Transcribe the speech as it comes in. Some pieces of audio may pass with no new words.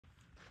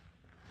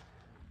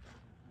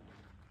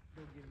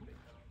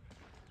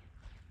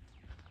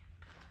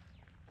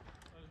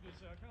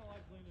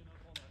cleaning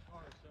up on that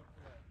car except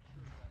for that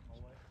shirt got in my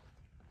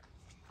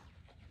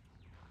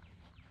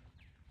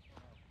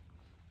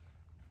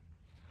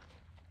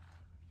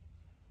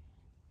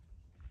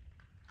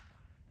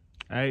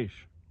way. Ace.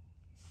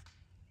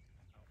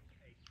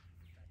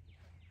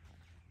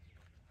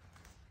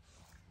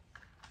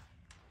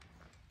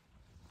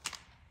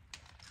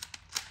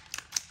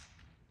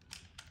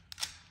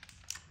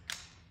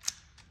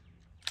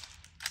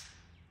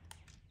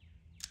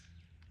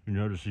 You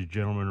notice these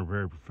gentlemen are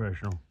very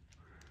professional,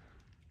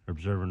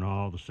 observing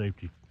all the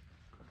safety,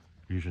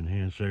 using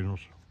hand signals,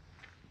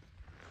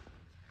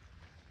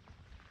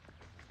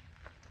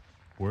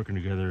 working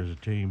together as a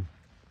team.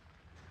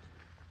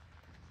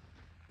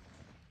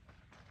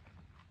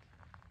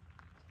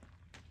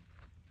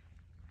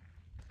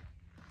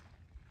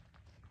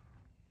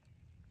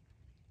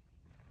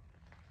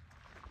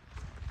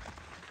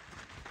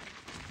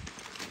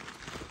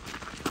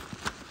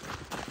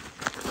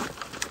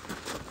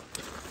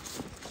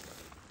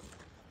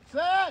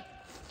 Set!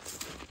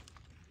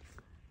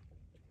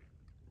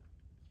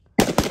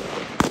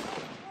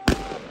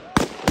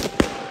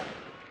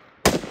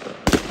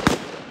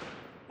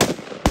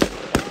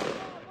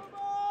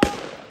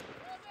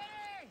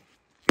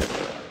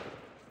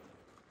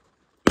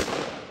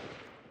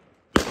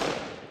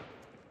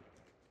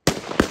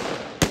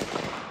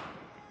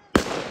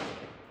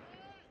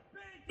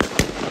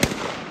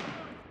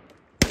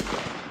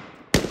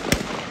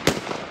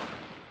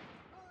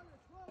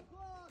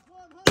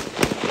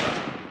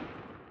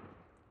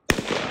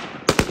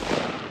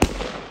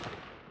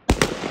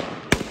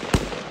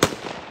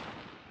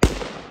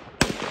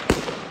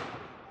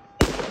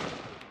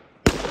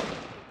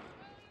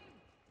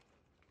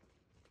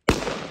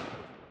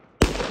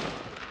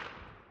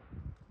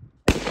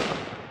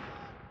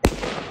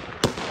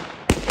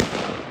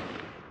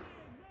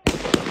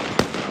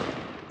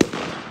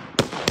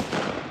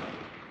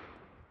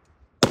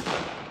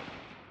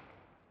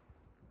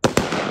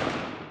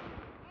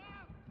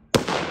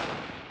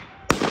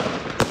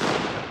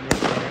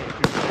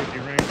 Safety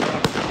range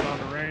officers on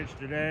the range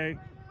today,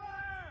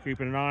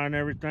 keeping an eye on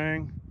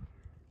everything.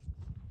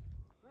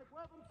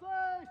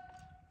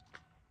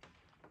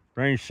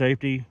 Range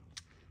safety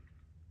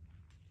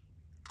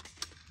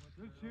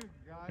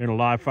in a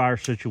live fire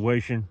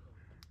situation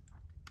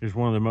is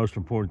one of the most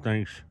important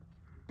things,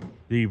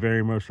 the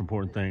very most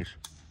important things.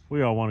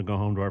 We all want to go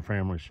home to our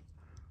families.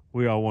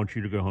 We all want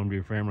you to go home to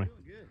your family.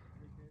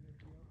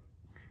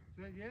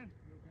 Say again?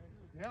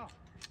 Yeah.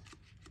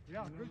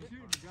 Yeah, good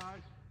shooting,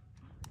 guys.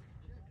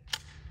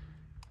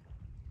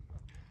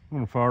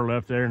 On the far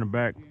left there in the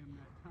back,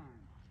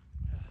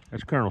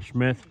 that's Colonel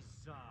Smith,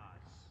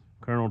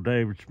 Colonel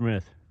David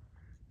Smith.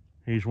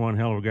 He's one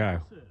hell of a guy.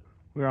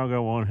 We all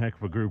got one heck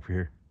of a group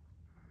here.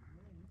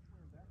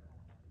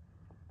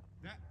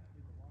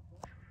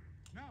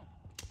 No.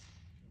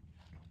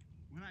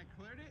 When I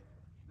cleared it,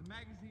 the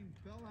magazine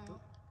fell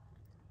out.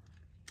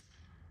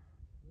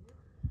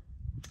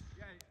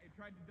 Yeah, it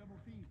tried to double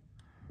feed.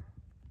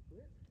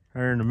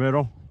 There in the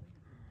middle,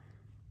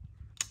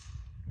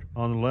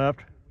 on the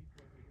left,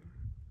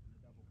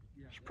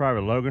 it's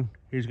Private Logan.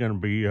 He's going to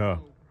be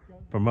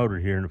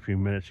promoted here in a few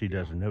minutes. He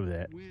doesn't know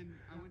that,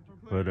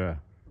 but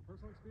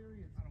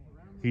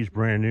he's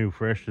brand new,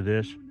 fresh to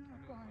this.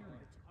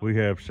 We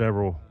have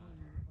several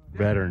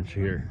veterans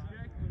here.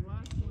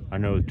 I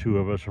know the two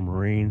of us are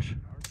Marines.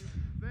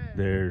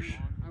 There's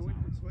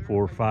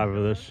 4 or 5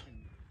 of us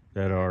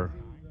that are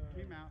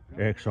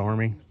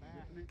ex-Army,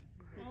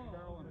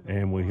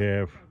 and we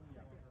have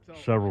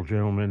several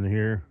gentlemen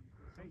here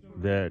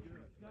that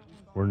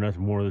were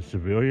nothing more than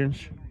civilians,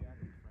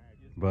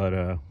 but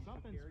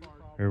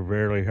they're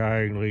very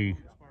highly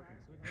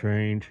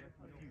trained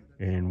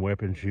in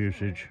weapons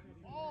usage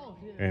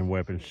and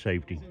weapons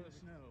safety.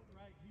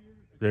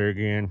 There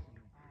again,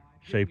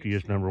 safety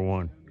is number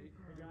one.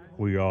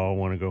 We all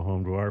want to go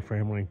home to our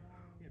family.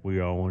 We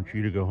all want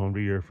you to go home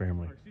to your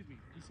family.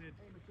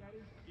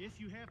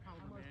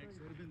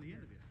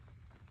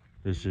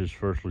 This is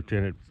First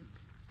Lieutenant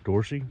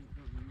Dorsey,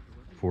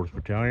 4th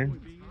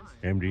Battalion,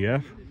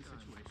 MDF,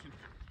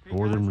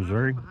 Northern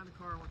Missouri.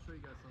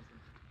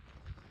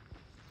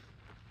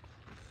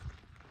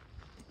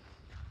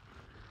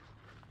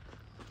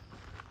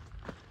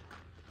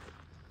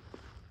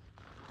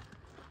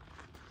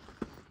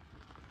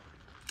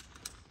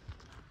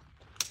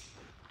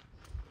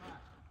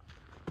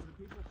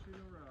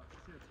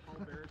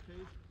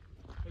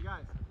 Hey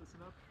guys,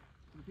 listen up.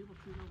 When people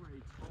shoot over a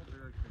tall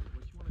barricade,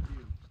 what you want to do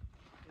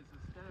is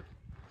instead of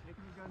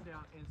taking your gun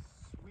down and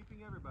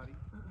sweeping everybody,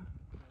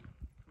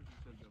 what you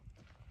said, Joe?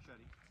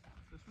 Shetty.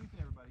 So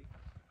sweeping everybody,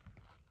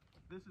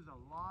 this is a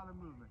lot of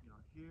movement,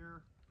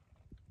 here,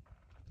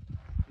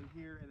 and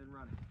here, and then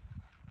running.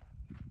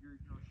 You're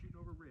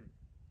shooting over rig.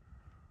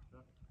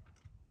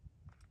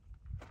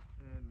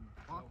 And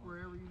walk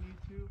wherever you need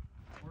to,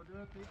 or do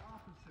it the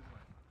opposite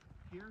way.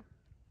 Here,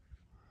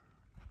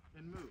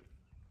 and move.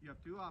 You have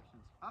 2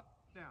 options, up,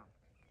 down.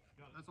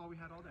 That's all we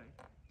had all day.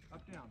 Up,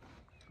 down.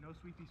 No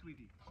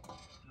sweepy.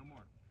 No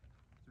more.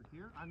 So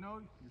here, I know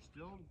you're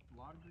still a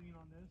lot of green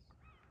on this.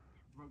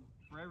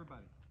 For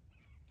everybody.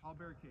 Tall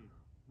barricade,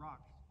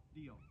 rocks,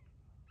 deal.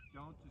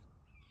 Don't just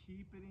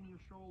keep it in your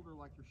shoulder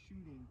like you're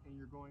shooting and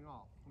you're going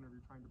off whenever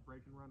you're trying to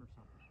break and run or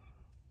something.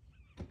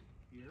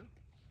 Here.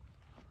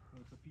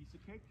 And it's a piece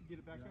of cake to get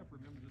it back up.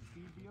 Remember the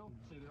speed deal?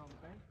 Say they're on the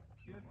bank.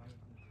 Here.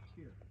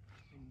 Here.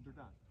 And they're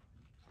done.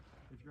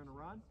 If you're going to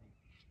run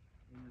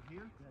and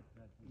you're here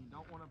and you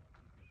don't want to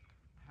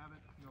have it,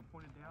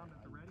 pointed down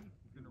at the ready,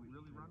 you're going to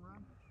really run.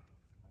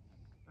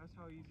 That's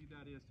how easy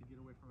that is to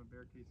get away from a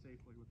barricade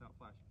safely without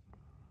flashing.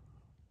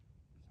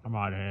 I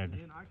might add,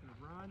 And then I can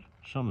run.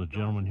 some of the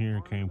gentlemen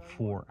here came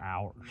 4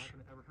 hours I'm not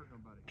going to ever hurt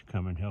nobody. to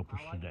come and help us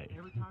I like today,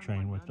 every and time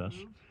train my with gun us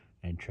moves,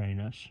 and train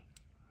us.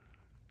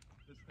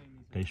 this thing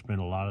needs to They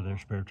spend a lot of their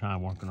spare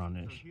time working on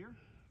go this here,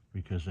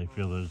 because they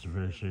feel that it's a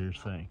very serious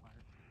thing.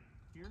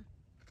 here,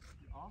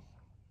 you're off.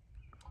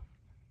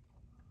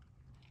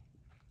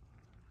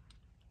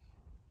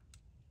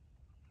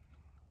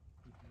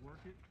 Just work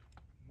it,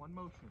 one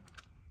motion.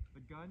 The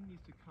gun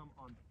needs to come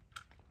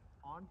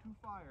onto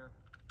fire,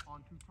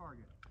 onto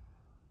target.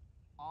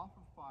 Off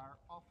of fire,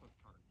 off of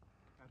target.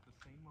 At the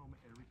same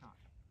moment every time,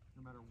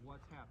 no matter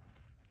what's happening.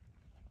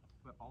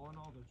 But all in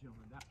all, though,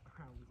 gentlemen, that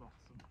round was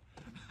awesome.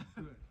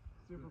 Good.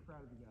 Super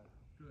proud of you guys.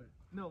 Good.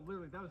 No,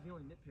 literally, that was the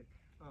only nitpick.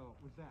 Oh,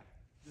 was that?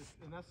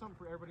 And that's something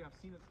for everybody. I've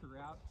seen it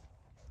throughout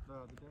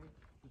the day.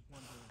 Just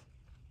wanted to,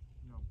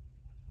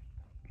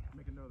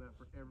 make a note of that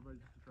for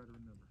everybody just to try to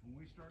remember. When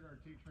we start our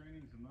 2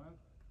 trainings a month,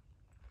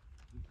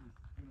 this is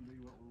going to be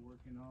what we're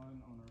working on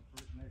our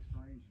next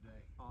range day.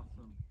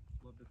 Awesome.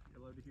 Love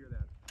to hear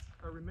that.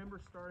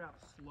 Remember, start out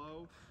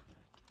slow.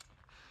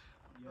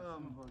 Yeah,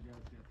 some of our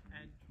guys get some.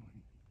 And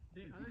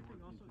the other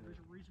thing also,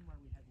 there's a reason why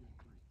we have you in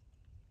 3.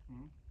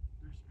 Mhm.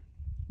 There's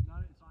it's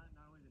not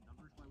only the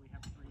numbers why we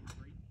have 3 and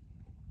 3,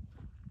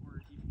 or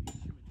even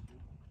 2 and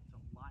 2. It's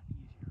a lot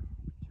easier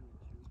with 2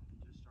 and 2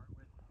 to start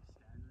with,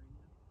 staggering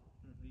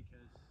you,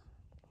 because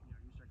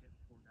you start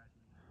getting 4 guys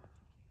in there.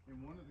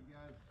 And one of the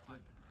guys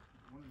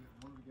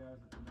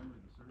that's a member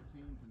of the CERT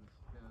team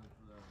has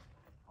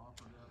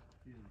offered up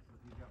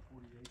he's got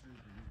 40 acres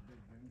and he's a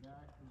big gun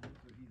guy,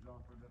 so he's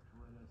offered up to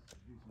let us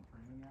do some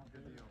training out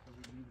there, so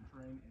we can even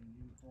train in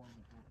uniform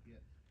and full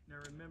kit.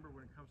 Now remember,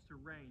 when it comes to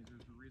range,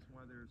 there's a reason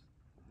why there's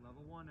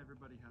level 1,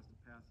 everybody has to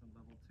pass, and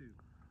level 2.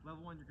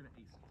 Level 1, you're going to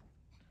ace it.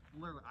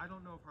 Literally, I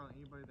don't know of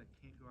hardly anybody that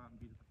can't go out and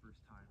beat it the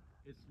first time.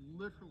 It's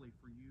literally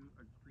for you,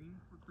 a green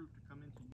recruit, to come into